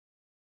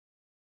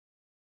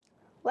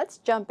Let's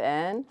jump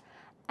in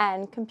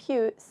and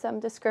compute some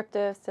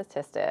descriptive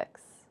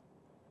statistics.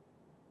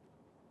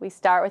 We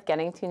start with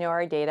getting to know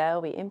our data.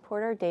 We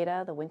import our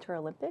data, the Winter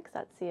Olympics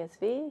at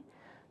CSV.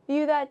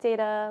 View that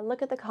data,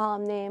 look at the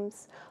column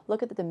names,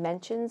 look at the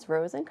dimensions,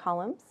 rows, and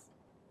columns.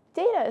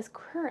 Data is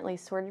currently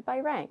sorted by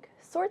rank.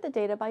 Sort the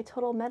data by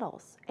total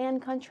medals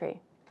and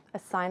country.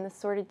 Assign the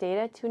sorted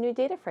data to a new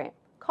data frame.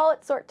 Call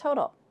it sort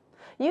total.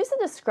 Use the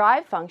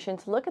describe function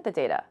to look at the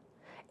data.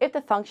 If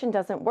the function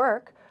doesn't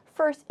work,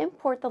 first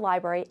import the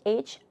library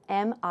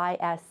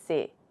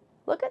HMISC.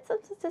 Look at some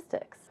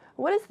statistics.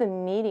 What is the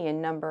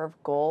median number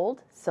of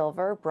gold,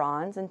 silver,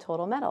 bronze, and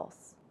total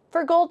medals?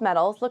 For gold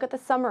medals, look at the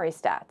summary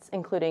stats,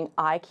 including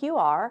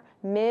IQR,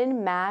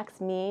 min, max,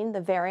 mean,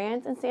 the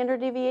variance, and standard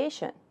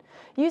deviation.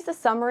 Use the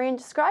summary and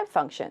describe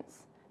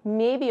functions.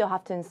 Maybe you'll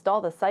have to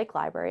install the psych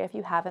library if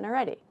you haven't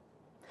already.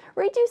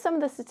 Redo some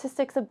of the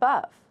statistics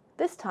above,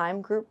 this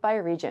time grouped by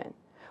region.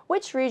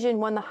 Which region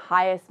won the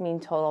highest mean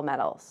total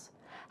medals?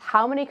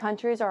 How many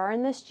countries are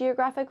in this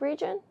geographic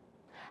region?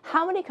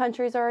 How many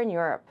countries are in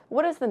Europe?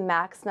 What is the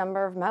max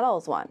number of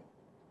medals won?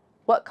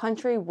 What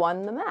country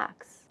won the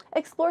max?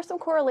 Explore some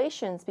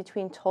correlations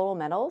between total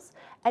medals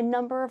and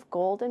number of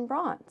gold and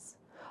bronze.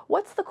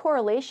 What's the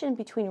correlation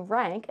between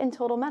rank and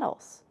total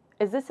medals?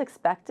 Is this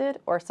expected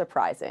or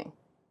surprising?